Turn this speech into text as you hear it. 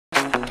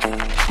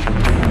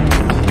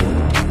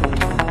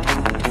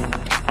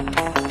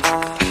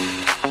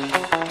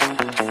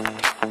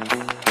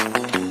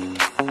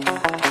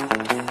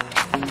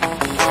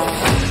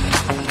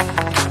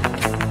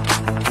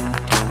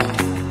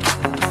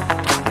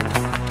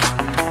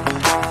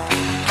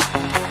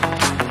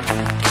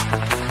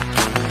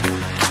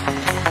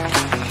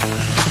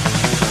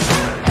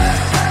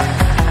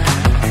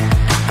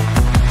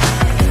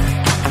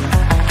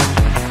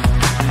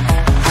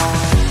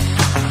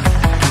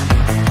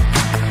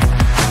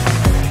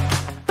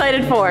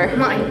excited for?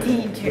 My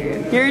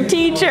teacher. Your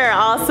teacher,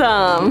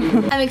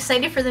 awesome. I'm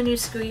excited for the new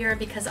school year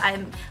because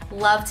I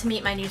love to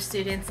meet my new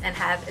students and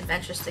have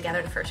adventures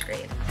together in first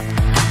grade.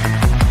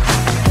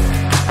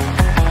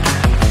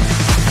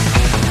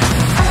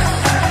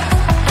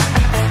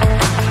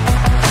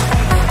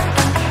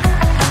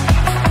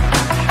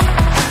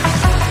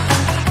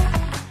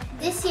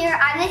 This year,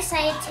 I'm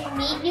excited to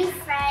meet new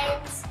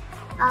friends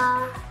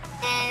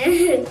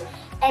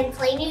and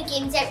play new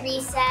games at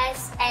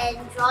recess and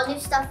draw new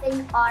stuff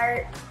in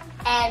art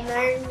and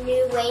learn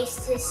new ways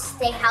to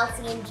stay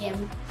healthy in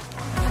gym.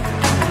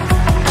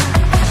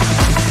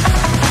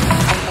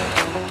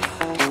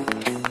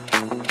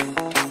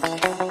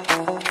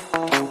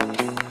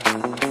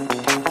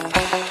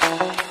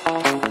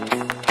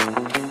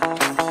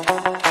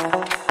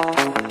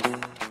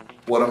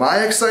 What am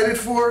I excited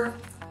for?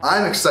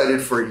 I'm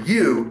excited for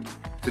you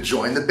to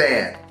join the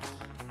band.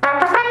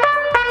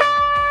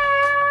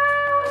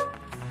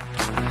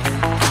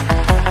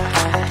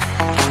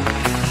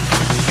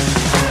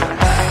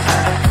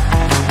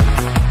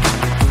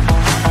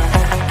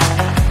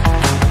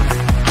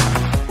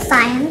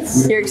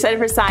 Science. You're excited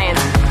for science.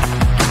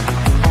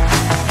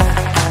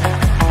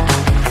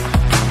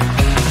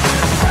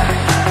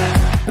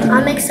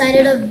 I'm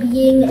excited of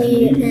being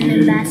an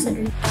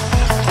ambassador.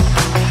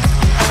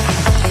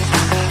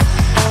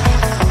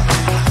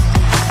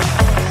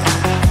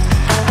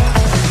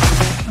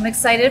 I'm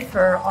excited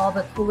for all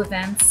the cool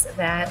events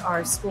that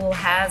our school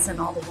has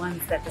and all the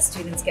ones that the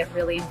students get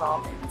really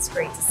involved in. It's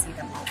great to see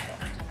them all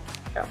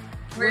there.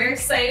 We're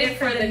excited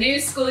for the new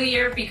school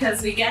year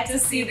because we get to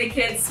see the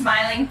kids'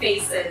 smiling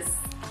faces.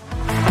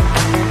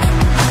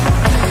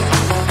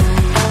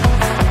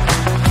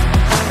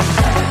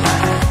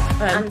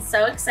 I'm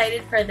so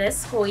excited for this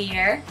school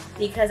year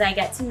because I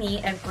get to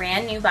meet a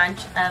brand new bunch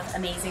of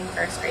amazing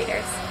first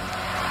graders.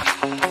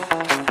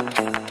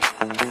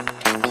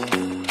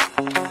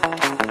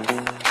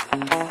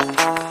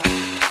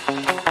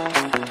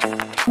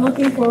 I'm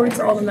looking forward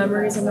to all the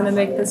memories I'm going to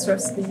make this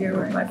rest of the year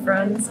with my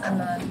friends and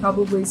then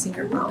probably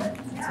senior prom.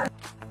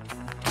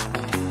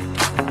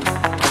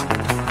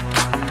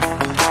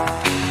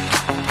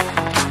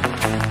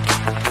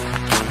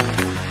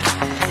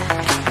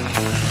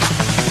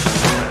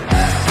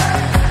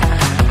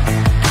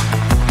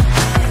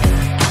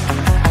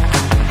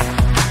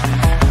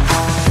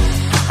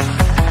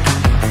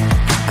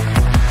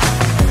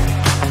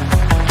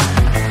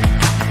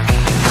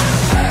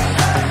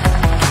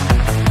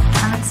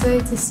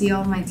 To see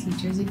all my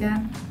teachers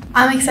again.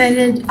 I'm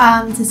excited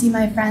to see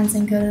my friends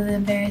and go to the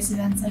various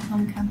events like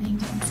homecoming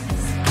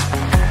dances.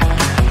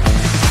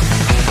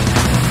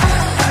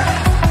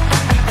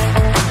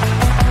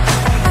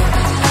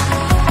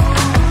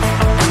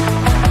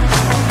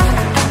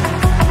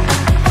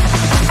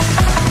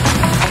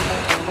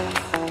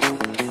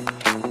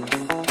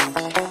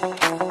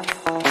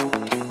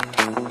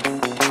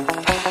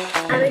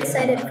 I'm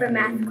excited for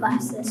math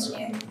class this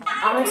year.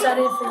 I'm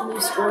excited for the new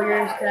school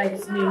year because I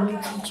get to meet new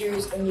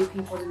teachers and new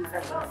people to be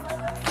friends with.